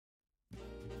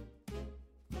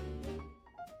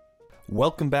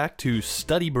Welcome back to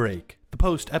Study Break, the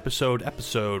post-episode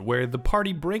episode where the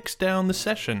party breaks down the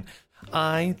session.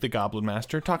 I, the Goblin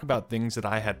Master, talk about things that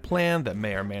I had planned that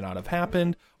may or may not have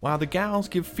happened, while the gals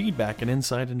give feedback and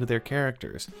insight into their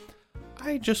characters.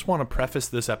 I just want to preface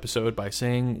this episode by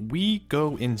saying we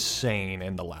go insane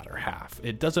in the latter half.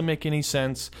 It doesn't make any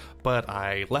sense, but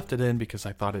I left it in because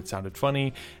I thought it sounded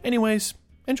funny. Anyways,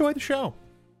 enjoy the show.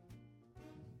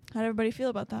 How'd everybody feel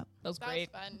about that? That was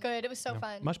great. That was fun. Good. It was so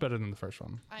fun. Much better than the first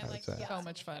one. I would like say. So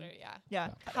much fun. Yeah.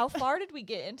 How far did we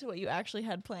get into what you actually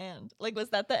had planned? Like, was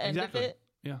that the end of it?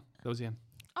 Yeah, that was the end.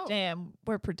 Oh. Damn,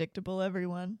 we're predictable,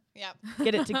 everyone. Yeah.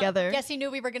 Get it together. Guess he knew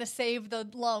we were going to save the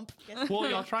lump. Well,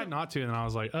 y'all tried not to, and then I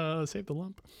was like, save the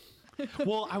lump.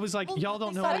 Well, I was like, y'all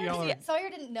don't know what y'all are. Sawyer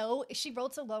didn't know. She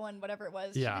rolled so low on whatever it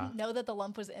was. Yeah. She didn't know that the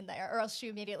lump was in there, or else she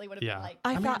immediately would have Yeah. been like,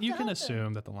 I I mean, thought- you can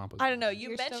assume that the lump was. I don't know. You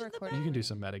You're still mentioned the recording. You bag. can do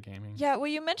some metagaming. Yeah, well,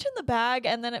 you mentioned the bag,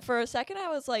 and then for a second I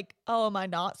was like, oh, am I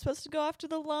not supposed to go after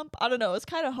the lump? I don't know. It was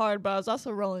kind of hard, but I was also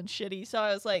rolling shitty. So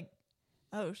I was like,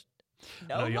 oh,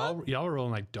 no, lump? y'all were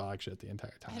rolling like dog shit the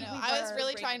entire time. I know. We I was were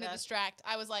really bringing trying to that. distract.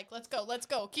 I was like, let's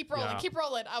go. Keep rolling, Yeah. keep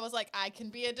rolling. I was like, I can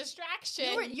be a distraction.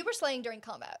 you were slaying during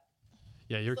combat.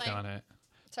 Yeah, you're Like- killing it.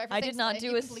 Sorry for I saying did not slaying. do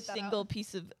You a can bleep that out. single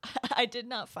piece of. I did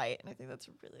not fight, and I think that's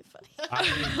really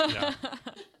funny.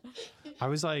 I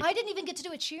was like, I didn't even get to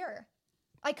do a cheer.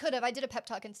 I could have. I did a pep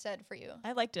talk instead for you.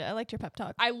 I liked it. I liked your pep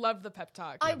talk. I love the pep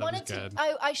talk. I that was wanted to. good.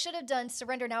 I should have done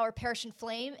surrender now or perish in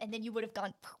flame, and then you would have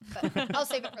gone. But I'll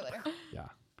save it for later. yeah.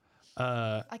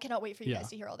 I cannot wait for you Yeah. guys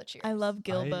to hear all the cheers. I love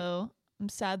Gilbo. I'm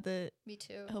sad that Me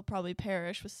too. he'll probably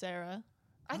perish with Sarah.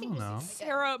 I think don't we'll know. see him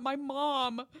Sarah, my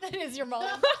mom. again. That is your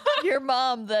mom. Your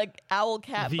mom, the owl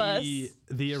cat bus. The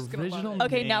gonna love original. it.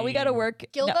 Okay, now we got to name- work.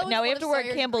 Gilbo Now, is now we one have of to work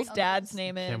Sawyer's Campbell's great dad's uncles.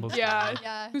 name in. Campbell's Yeah.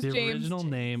 Yeah. Who's The James? original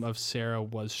name of Sarah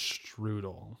was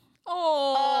Strudel.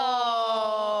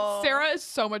 Oh. Sarah is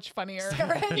so much funnier.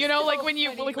 Sarah is You know, like so when you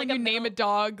funny. like when Like you a name a middle-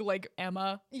 dog like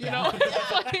Emma. You Yeah. know? Yeah.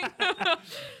 Like-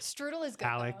 Strudel is good.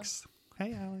 Alex.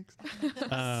 Hey, Alex.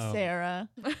 Sarah.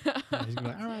 Yeah, he's gonna be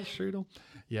like, all right, Strudel.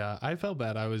 Yeah, I felt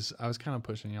bad. I was kind of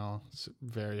pushing y'all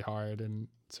very hard in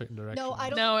certain directions. No, I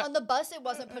don't. No. think on the bus, it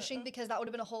wasn't pushing because that would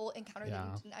have been a whole encounter that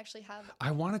Yeah. we didn't actually have.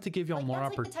 I wanted to give y'all Like, more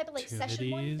that's like the opportunities. type of like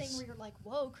session one thing where you're like,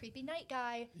 "Whoa, creepy night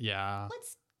guy." Yeah,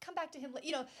 Let's come back to him.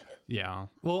 You know. yeah.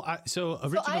 Well, so So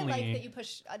originally, I like that you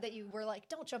push that you were like,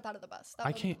 "Don't jump out of the bus." That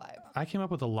I was came the vibe. I came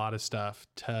up with a lot of stuff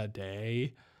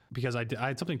today because I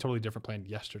had something totally different planned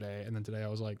yesterday, and then today I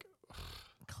was like,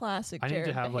 Classic I need Jared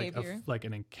to have behavior. like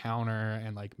an encounter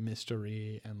and like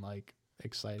mystery and like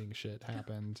exciting shit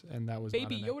happened, and that was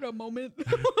Baby not in Yoda moment.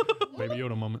 it. Baby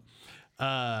Yoda moment.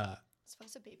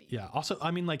 Supposed to baby. Yeah. Also,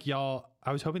 I mean, like y'all,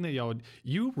 I was hoping that y'all would,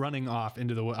 you running off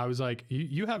into the wood. I was like,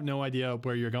 you have no idea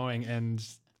where you're going, and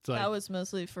it's like, That was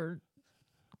mostly for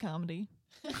comedy.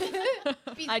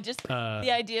 Beans- I just Uh,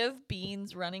 the idea of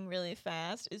Beans running really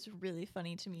fast is really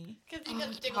funny to me. God.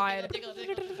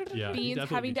 yeah, he Beans definitely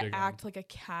having to jiggling. act like a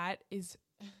cat is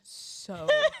so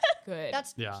good.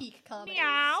 That's Yeah. peak comedy.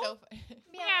 Meow. So,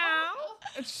 Meow.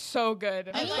 It's so good.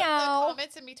 I like the Meow.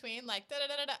 comments in between, like da da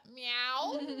da da da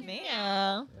meow.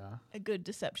 Meow. Yeah. A good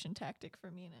deception tactic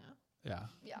for me now. Yeah.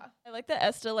 Yeah. I like that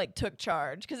Esta like took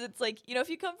charge because it's like, you know, if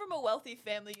you come from a wealthy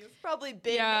family, you've probably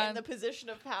been Yeah. in the position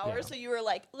of power, Yeah. so you were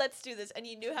like, let's do this, and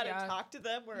you knew how Yeah. to talk to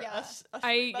them. Where Yeah. us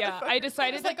I motherfuckers-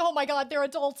 decided It's that like, oh my god, they're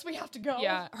adults. We have to go.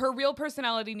 yeah, her real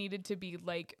personality needed to be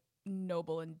like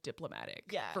noble and diplomatic.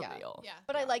 Yeah. For Yeah. real. Yeah.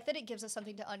 But I like that it gives us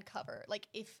something to uncover. Like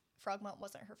if Frogmont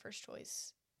wasn't her first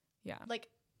choice, Yeah. like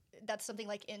that's something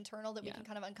like internal that we Yeah. can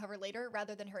kind of uncover later,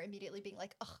 rather than her immediately being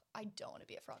like, "Ugh, I don't want to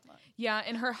be a Frogmont." Yeah,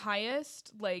 and her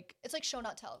highest like It's like show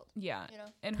not tell. yeah, You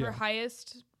know. and her Yeah.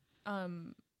 highest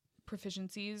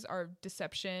proficiencies are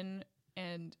deception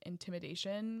and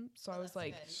intimidation. So I was that's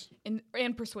like good.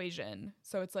 and persuasion.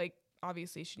 So it's like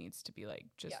obviously she needs to be like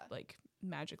just Yeah. like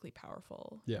magically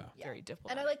powerful. Yeah. Yeah. Very And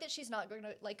diplomatic. I like that she's not going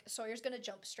to like Sawyer's going to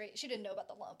jump straight. She didn't know about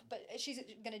the lump, but she's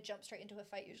going to jump straight into a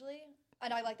fight usually.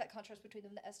 And I like that contrast between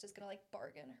them. That Esta's going to like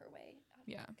bargain her way.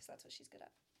 Yeah. Because that's what she's good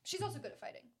at. She's also good at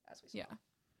fighting, as we saw. Yeah.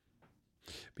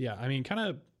 But yeah, I mean, kind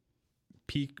of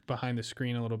peek behind the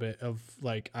screen a little bit of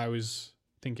like, I was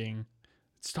thinking,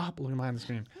 stop looking behind the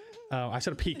screen. I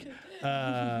said a peek.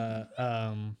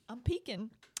 I'm peeking.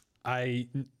 I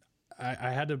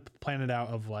had to plan it out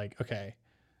of like, okay,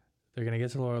 they're gonna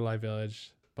get to Lorelei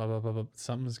Village, blah blah blah blah.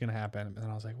 Something's gonna happen, and then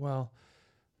I was like, well,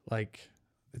 like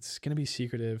it's gonna be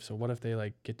secretive. So what if they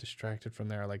like get distracted from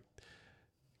there, like,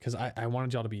 because I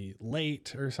wanted y'all to be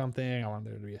late or something. I wanted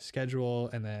there to be a schedule,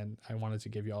 and then I wanted to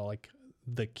give y'all like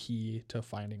the key to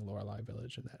finding Lorelei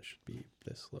Village, and that should be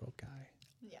this little guy.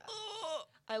 Yeah.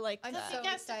 I like I'm that. so He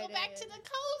has to go back to excited. the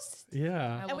coast.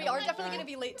 Yeah. And we are definitely going to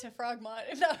be late to Frogmont.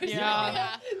 If that was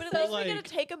Yeah. But at So, least we're gonna like,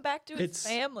 take him back to his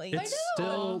family. It's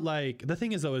still like the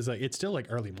thing is though is like it's still like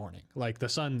early morning. Like the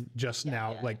sun just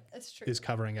now like That's true. is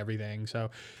covering everything. So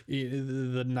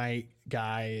the night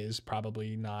guy is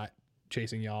probably not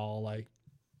chasing y'all. Like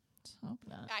Hope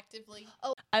not. Actively.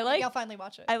 I like. I'll finally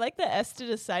watch it. I like that Esther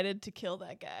decided to kill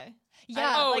that guy.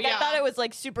 Yeah. Oh, like I yeah. thought it was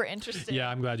like super interesting. yeah,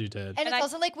 I'm glad you did. And it I-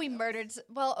 wasn't like we murdered.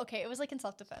 Well, okay, it was like in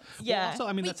self-defense. Yeah. Also,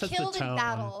 I mean We that sets killed the in tone.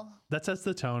 battle. That sets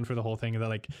the tone for the whole thing. That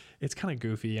like it's kind of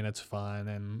goofy and it's fun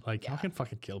and like y'all can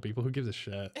fucking kill people. Who gives a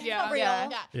shit? Yeah. Not real. Yeah.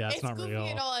 Yeah, it's not goofy real.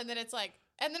 and all, and then it's like,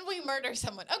 and then we murder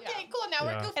someone. Okay, cool. Now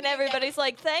Yeah. we're goofy. And everybody's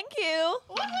like, "Thank you."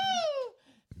 again. Woohoo!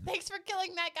 Thanks for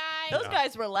killing that guy. Those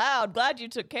guys were loud. Glad you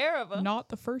took care of them. Not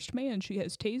the first man she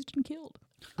has tased and killed.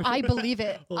 I believe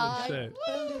it. Holy I shit.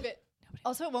 believe it.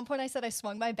 Also, at one point, I said I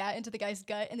swung my bat into the guy's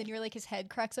gut, and then you were like, his head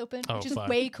cracks open, Oh, which is fuck.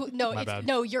 way cool. No, My bad.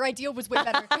 no, your idea was way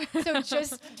better. So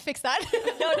just fix that.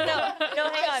 No,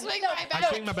 hang on. Swing my I back.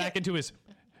 swing my back into his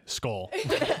skull.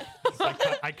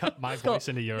 I cut my voice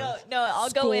into yours. No,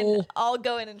 I'll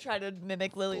go in and try to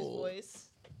mimic Lily's voice.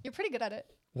 You're pretty good at it.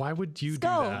 Why would you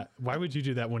Skull. do that? Why would you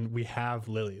do that when we have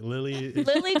Lily? Lily is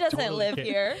Lily doesn't totally live can't-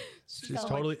 here. She's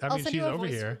totally. I I'll mean, send she's you a over voice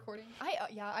here. recording.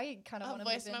 I kind of A want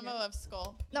to voice move in memo here. of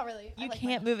Skull. Not really. I You like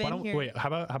can't mine. move Why in don't, here. wait, how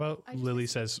about I just- Lily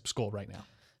says skull right now?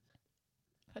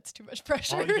 That's too much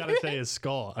pressure. All you gotta say is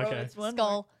skull. Oh, Okay. it's one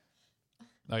Skull.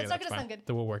 Okay, It's not that's gonna fine. sound good.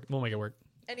 Then we'll work. We'll make it work.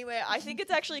 Anyway, I think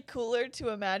it's actually cooler to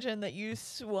imagine that you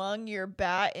swung your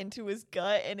bat into his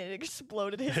gut and it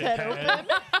exploded his head open.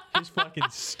 His fucking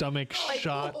stomach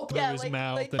shot through yeah, his like-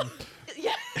 mouth like- and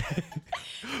Yeah.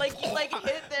 like you like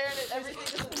hit it there and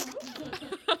everything just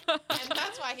And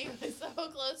that's why he was so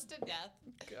close to death.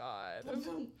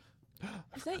 God.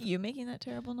 Is that you making that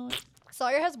terrible noise?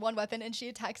 Sawyer has one weapon and she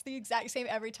attacks the exact same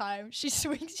every time. She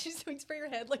swings for your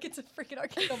head like it's a freaking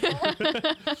arcade ball.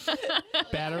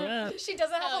 batter up. She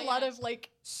doesn't have Hell a lot yeah. of like.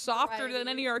 Softer than variety.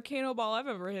 any Arcano ball I've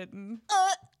ever hidden.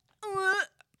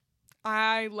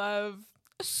 I love.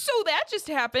 So that just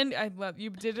happened. I love you.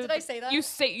 Did it? Did I say that? You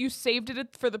saved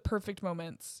it for the perfect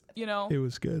moments. You know. It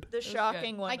was good. The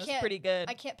shocking one I was can't. pretty good.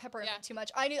 I can't pepper it Yeah. too much.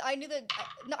 I knew that.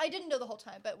 No, I didn't know the whole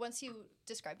time, but once you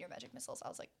described your magic missiles, I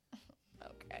was like,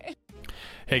 okay.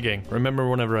 Hey, gang, remember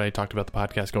whenever I talked about the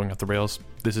podcast going off the rails?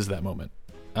 This is that moment.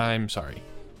 I'm sorry.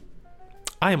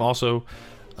 I am also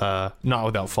not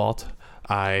without fault.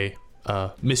 I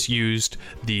misused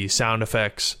the sound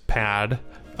effects pad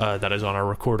that is on our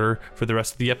recorder for the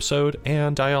rest of the episode,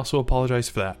 and I also apologize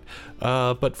for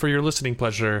that. But for your listening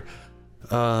pleasure,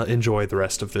 enjoy the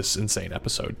rest of this insane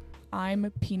episode.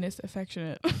 I'm penis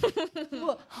affectionate.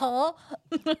 Huh?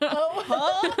 Oh,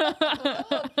 huh?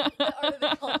 What are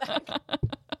they called back?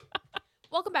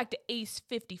 Welcome back to Ace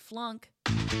 50 Flunk.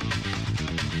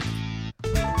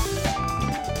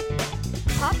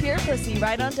 Pop your pussy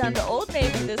right on down to Old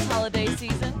Navy this holiday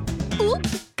season. Oop,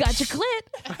 got your clit.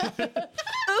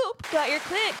 Oop, got your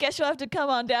clit. Guess you'll have to come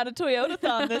on down to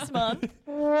Toyotathon this month.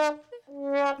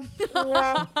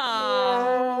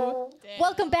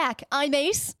 Welcome back. I'm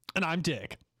Ace. And I'm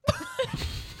Dick.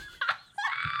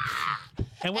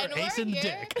 And we're And Ace we're and here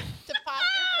Dick. to pop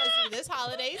your pussy this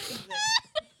holiday season.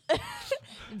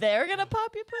 They're gonna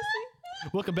pop your pussy?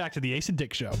 Welcome back to the Ace and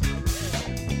Dick Show.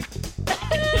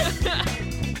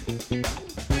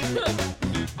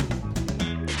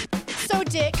 So,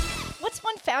 Dick, what's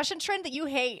one fashion trend that you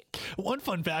hate? One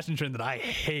fun fashion trend that I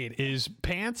hate is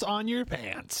pants on your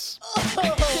pants.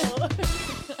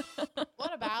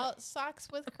 What about socks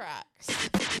with Crocs?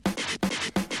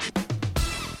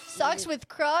 Socks with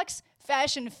Crocs,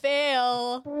 fashion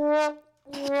fail.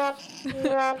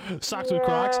 Socks with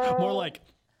Crocs, more like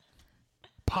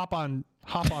hop on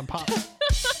pop.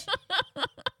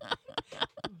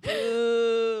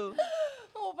 Ooh.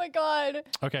 Oh my god.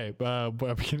 Okay, are we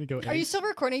gonna go? Are you Ace? still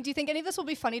recording? Do you think any of this will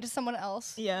be funny to someone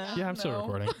else? Yeah. Yeah, I'm still No.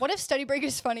 recording. What if Study Break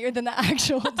is funnier than the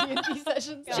actual D&D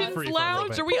sessions? It's Chin's free for a little Lounge.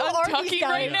 bit. Are we Who are these untucking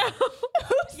right guys? now?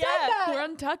 Yeah. that? We're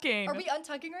untucking. Are we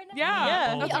untucking right now? Yeah.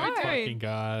 Yeah. Oh That's my what we're fucking doing.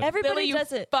 god! Everybody Billy, you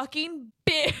does it. fucking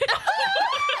bitch.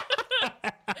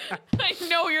 I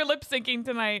know you're lip syncing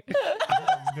tonight.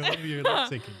 No, you're lip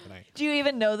syncing tonight. Do you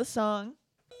even know the song?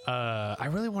 I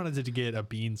really wanted to get a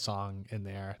Bean song in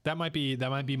there. That might be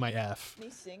my F. Me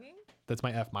singing? That's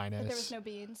my F minus. But there was no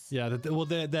beans. Yeah,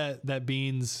 that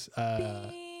Beans. I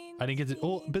didn't get to.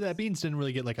 Oh, but that Beans didn't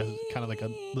really get like a kind of like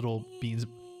a little Beans.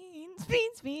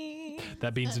 Beans.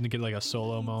 That Beans didn't get like a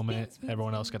solo moment.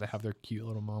 Everyone else got to have their cute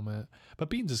little moment. But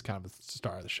Beans is kind of the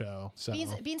star of the show. So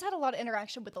Beans had a lot of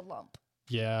interaction with the lump.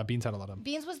 Yeah, Beans had a lot of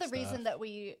Beans was the stuff. reason that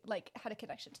we like had a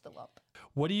connection to the lump.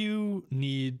 What do you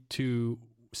need to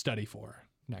study for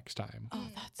next time? Oh,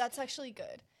 That's actually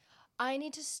good. I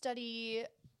need to study.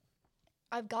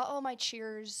 I've got all my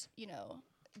cheers, you know.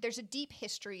 There's a deep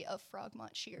history of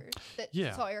Frogmont cheers that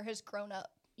Yeah. Sawyer has grown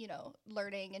up, you know,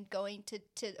 learning and going to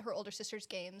her older sister's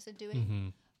games and doing. Mm-hmm.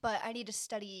 But I need to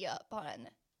study up on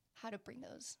how to bring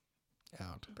those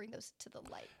Out. to the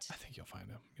light. I think you'll find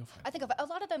them. You'll find I think of a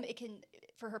lot of them. It can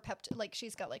for her like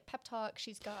she's got like pep talk.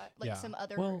 She's got like Yeah. some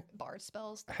other Well, bard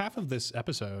spells. that half of this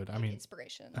episode, I like mean,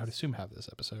 inspirations. I would assume half of this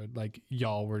episode, like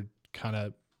y'all were kind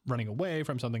of running away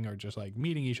from something or just like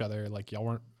meeting each other. Like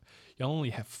y'all only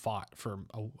have fought for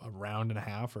a round and a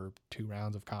half or 2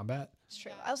 rounds of combat. It's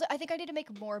true. I think I need to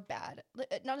make more bad,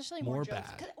 not necessarily more More jokes.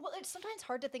 bad. 'Cause, well, it's sometimes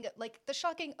hard to think of like the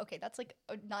shocking. Okay, that's like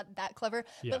not that clever,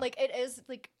 Yeah. but like it is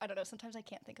like I don't know. Sometimes I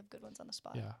can't think of good ones on the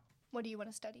spot. Yeah. What do you want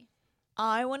to study?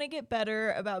 I want to get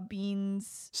better about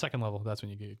Beans. Second level, that's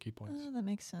when you get your key points. Oh, that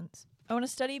makes sense. I want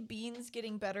to study Beans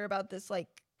getting better about this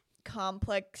like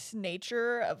complex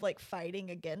nature of like fighting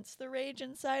against the rage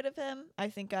inside of him. I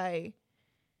think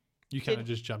You kind of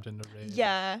just jumped into rage.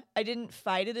 I didn't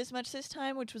fight it as much this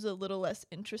time, which was a little less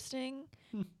interesting.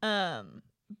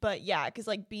 But yeah, because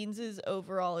like Beans's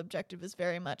overall objective is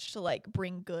very much to like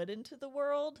bring good into the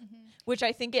world, which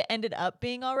I think it ended up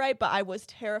being all right. But I was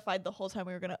terrified the whole time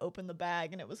we were gonna open the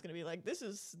bag and it was gonna be like, this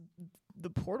is the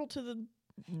portal to the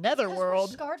netherworld.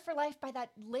 We're scarred for life by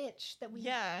that lich that we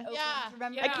Yeah. opened, Yeah.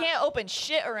 Remember? I can't open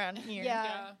shit around here. Yeah.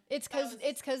 Yeah. It's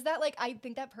because that like I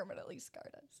think that permanently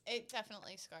scarred us. It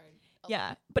definitely scarred.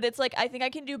 Yeah, but it's like I think I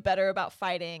can do better about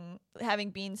fighting, having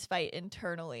Beans fight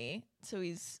internally, so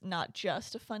he's not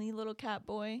just a funny little cat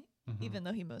boy, even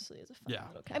though he mostly is a funny Yeah.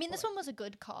 little cat. I mean, boy. this one was a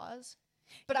good cause,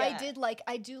 but Yeah.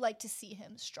 I do like to see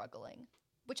him struggling.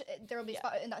 Which there will be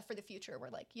spot in that for the future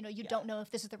where like you know you don't know if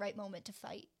this is the right moment to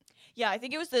fight. Yeah, I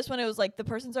think it was this one. It was like the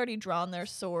person's already drawn their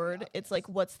sword. It's like,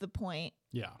 what's the point?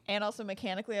 Yeah. And also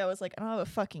mechanically, I was like, I don't have a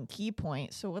fucking key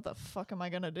point, so what the fuck am I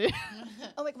gonna do?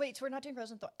 Oh wait, so we're not doing Rose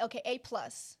and Thorn. Okay, A+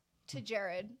 to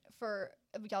Jared for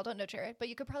y'all don't know Jared, but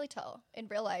you could probably tell in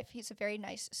real life he's a very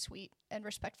nice, sweet, and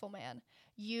respectful man.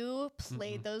 You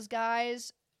played those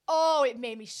guys. Oh, it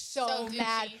made me so So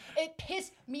mad. douchey. It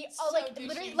pissed me So off. Like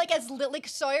literally, douchey. like like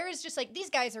Sawyer is just like these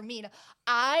guys are mean.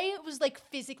 I was like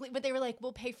physically, but they were like,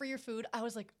 "We'll pay for your food." I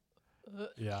was like,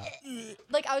 Yeah.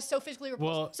 like I was so physically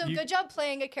repulsed. Well, so you- good job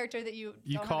playing a character that you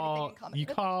don't have anything in common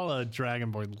with. call a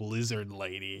dragonborn lizard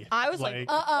lady. I was like,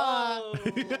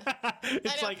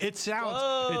 It's know. like it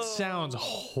sounds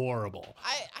horrible.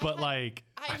 But like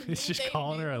I it's knew just they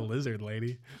calling her a knew. lizard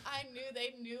lady. I knew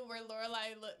they knew where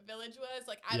Lorelei Village was.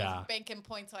 Like I Yeah. was banking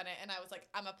points on it, and I was like,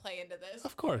 I'm gonna play into this.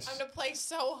 Of course. I'm gonna play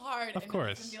so hard. Of and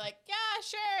course. And be like, yeah,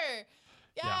 sure,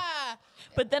 yeah.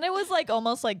 but then it was like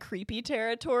almost like creepy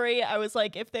territory. I was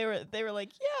like, if they were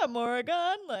like, yeah,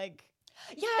 Morrigan, like.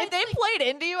 Yeah, If it's they like, played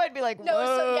into you, I'd be like, no,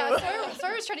 so yeah, whoa.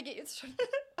 Sawyer was trying to get you.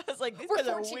 I was like, these We're guys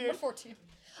are 14. We're weird. 14.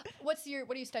 What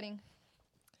are you studying?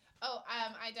 Oh,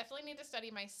 I definitely need to study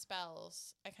my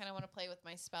spells. I kind of want to play with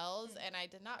my spells, and I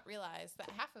did not realize that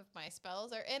half of my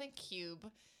spells are in a cube,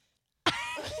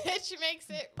 which makes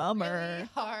it Bummer. really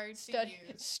hard to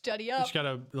use. Study You up. just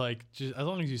gotta like just as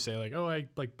long as you say like, oh, I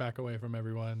like back away from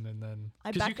everyone and then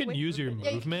I because you back can away use from your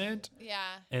everyone. movement Yeah.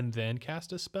 and then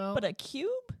cast a spell. But a cube?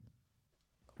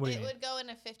 What do you It mean? would go in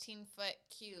a 15-foot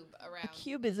cube A around.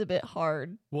 cube is a bit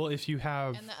hard. Well, if you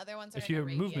have And the other ones are if in your a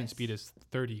movement radius. speed is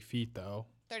 30 feet though,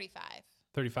 35.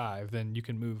 35, then you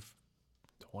can move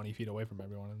 20 feet away from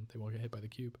everyone and they won't get hit by the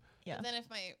cube. Yeah. But then if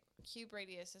my cube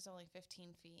radius is only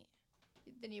 15 feet.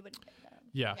 Then you wouldn't get them.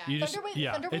 Yeah, Yeah. you just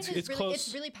Thunderwave it's is really, close.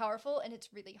 it's really powerful and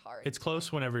it's really hard. It's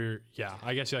close whenever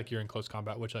I guess like you're in close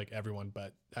combat, which like everyone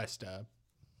but Esta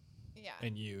Yeah.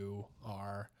 and you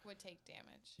are. Would take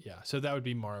damage. Yeah, so that would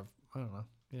be more of I don't know.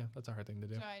 Yeah, that's a hard thing to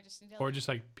do. So I just need to Or just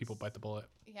like people bite the bullet.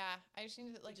 yeah, I just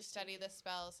need to like study the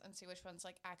spells and see which ones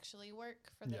like actually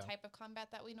work for the Yeah. type of combat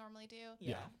that we normally do.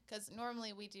 Yeah. Because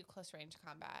normally we do close range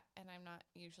combat, and I'm not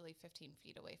usually 15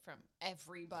 feet away from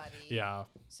everybody. Yeah,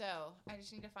 So I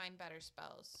just need to find better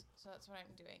spells. So that's what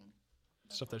I'm doing.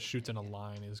 That's stuff what that we're shoots in a gonna do.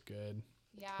 line is good.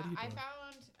 Yeah, What are you I doing?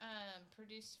 found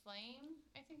Produce Flame,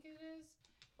 I think it is,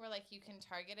 where like you can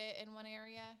target it in one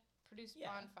area. Produce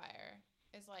Yeah. Bonfire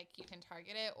is like you can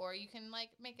target it, or you can like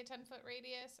make a 10-foot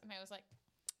radius. And I was like,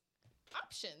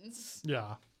 options,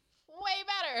 Yeah. way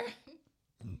better.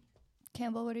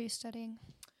 Campbell, what are you studying?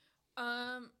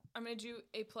 I'm gonna do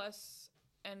A+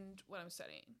 and what I'm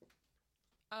studying.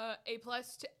 A+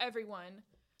 to everyone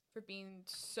for being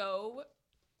so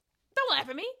Don't laugh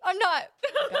at me. I'm not.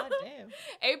 God damn.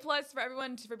 A plus for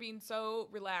everyone for being so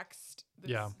relaxed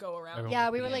this Yeah. go around. Everyone Yeah,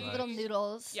 was we were being like little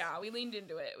noodles. Yeah, we leaned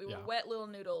into it. We Yeah. were wet little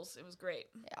noodles. It was great.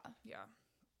 Yeah. Yeah.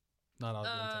 Not al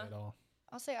dente at all.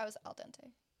 I'll say I was al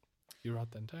dente. You were al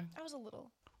dente? I was a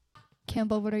little.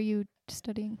 Campbell, what are you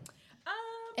studying?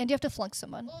 And you have to flunk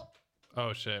someone.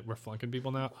 Oh shit, we're flunking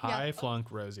people now. Yeah. I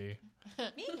flunk Rosie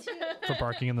Me too. for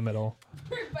barking in the middle.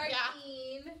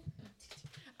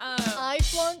 I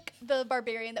flunk the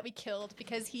barbarian that we killed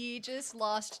because he just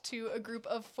lost to a group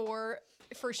of 4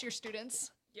 first-year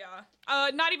students. Yeah.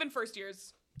 Not even first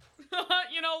years.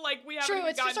 You know, like we haven't True, even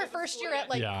it's just gotten our to the first school year yet. at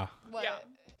like Yeah. what? Yeah.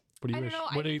 What do you I wish? don't know,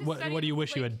 I What do need you, to what study, do you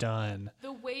wish you like, had done?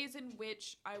 The ways in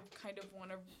which I kind of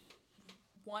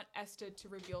want Esther to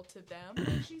reveal to them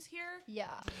that she's here. Yeah.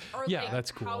 Or Yeah, like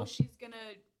that's how cool. she's gonna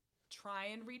try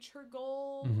and reach her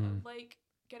goal Mhm. of like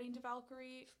getting to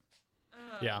Valkyrie.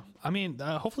 Yeah, I mean,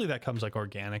 hopefully that comes like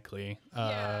organically,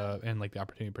 Yeah. and like the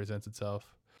opportunity presents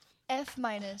itself. F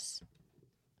minus.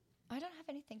 I don't have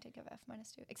anything to give F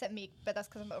minus to except me, but that's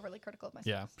because I'm overly critical of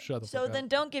myself. Yeah, shut the So fuck then up.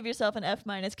 don't give yourself an F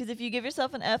minus, because if you give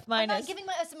yourself an F I'm not minus, giving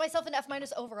myself an F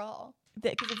minus overall.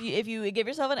 because if you give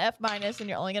yourself an F minus, and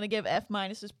you're only gonna give F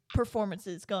minuses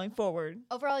performances going forward.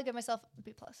 Overall, I give myself a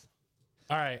B plus.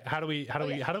 All right, how do we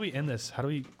end this? How do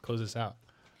we close this out?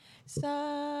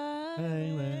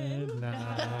 Silent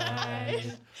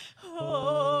night,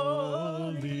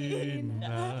 holy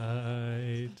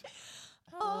night.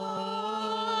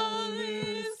 all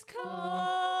is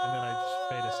calm. And then I just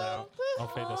fade us out. I'll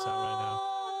fade us out right now.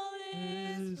 All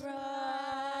is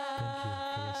Thank you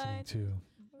for listening bright to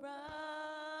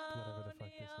whatever the fuck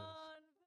this is. round